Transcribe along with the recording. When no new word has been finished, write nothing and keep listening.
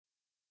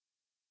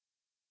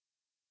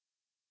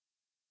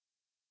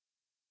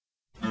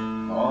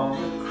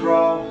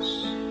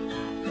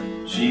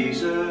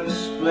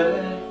Jesus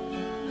bled,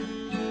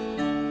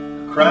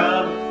 a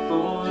crown of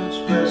thorns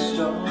pressed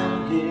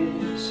on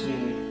his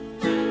head.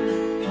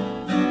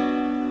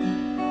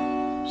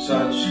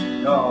 Such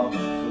an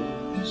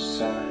awful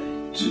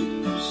sight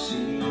to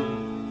see.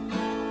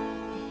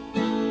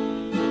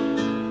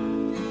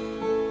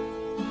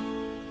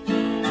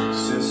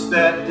 Since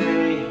that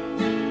day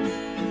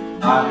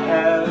I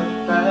have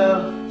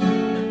found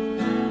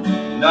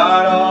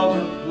not all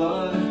the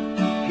blood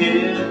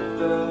hit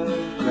the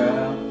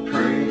ground.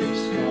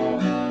 Praise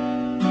God,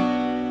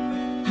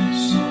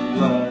 some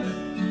blood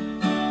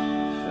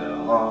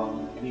fell on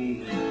me.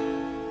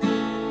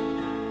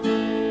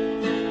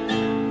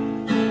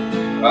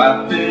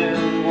 I've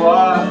been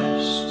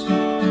washed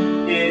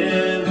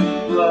in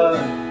the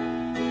blood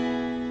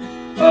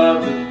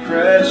of the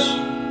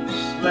precious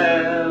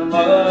Lamb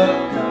of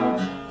God,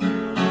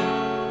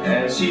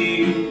 as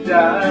He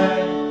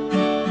died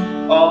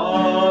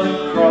on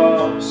the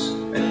cross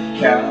at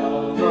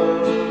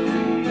Calvary.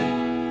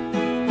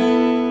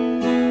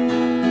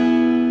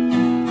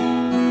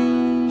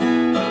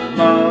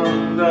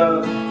 Among the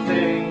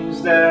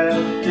things that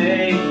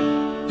day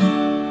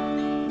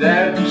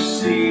that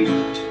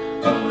received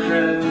a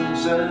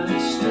crimson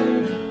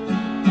stain,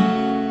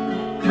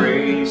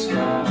 praise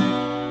God,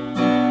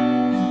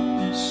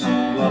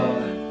 some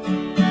blood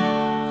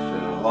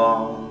fell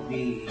on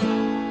me.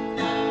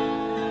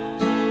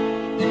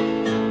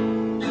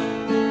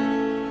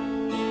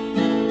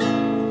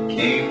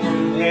 Came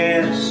from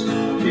hands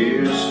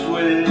pierced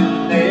with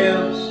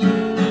nails,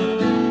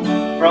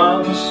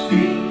 from His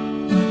feet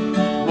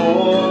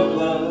more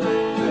blood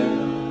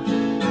fell,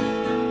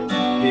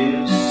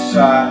 His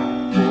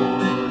side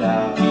poured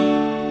out a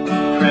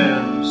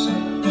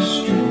crimson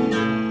stream.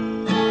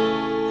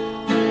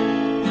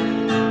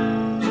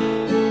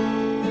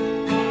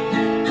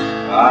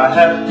 I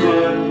have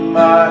put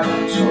my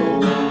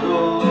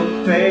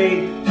total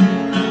faith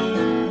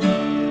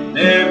in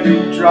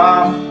every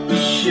drop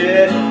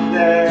shed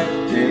that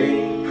day.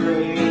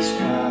 Praise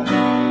God,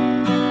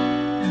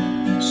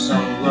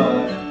 some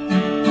blood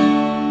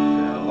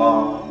fell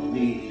on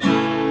me.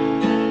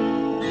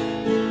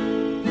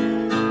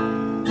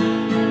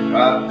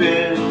 I've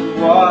been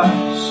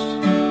washed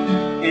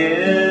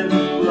in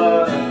the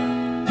blood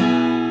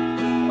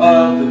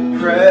of the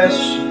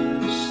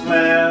precious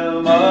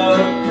Lamb of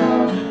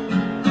God,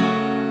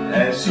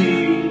 as He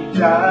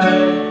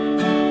died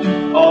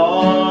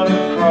on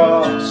a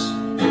cross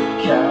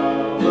at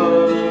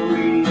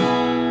Calvary.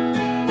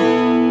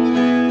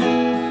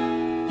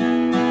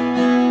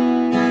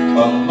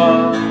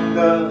 Among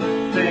the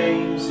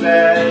things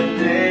that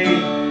day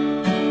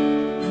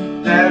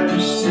that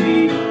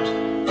received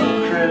a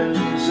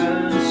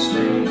crimson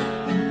stain,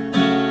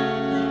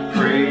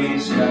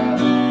 praise God,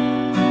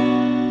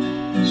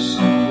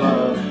 some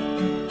blood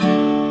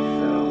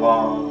fell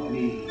on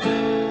me.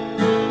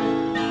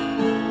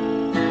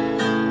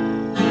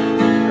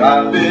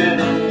 I've been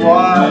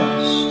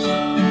washed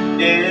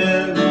in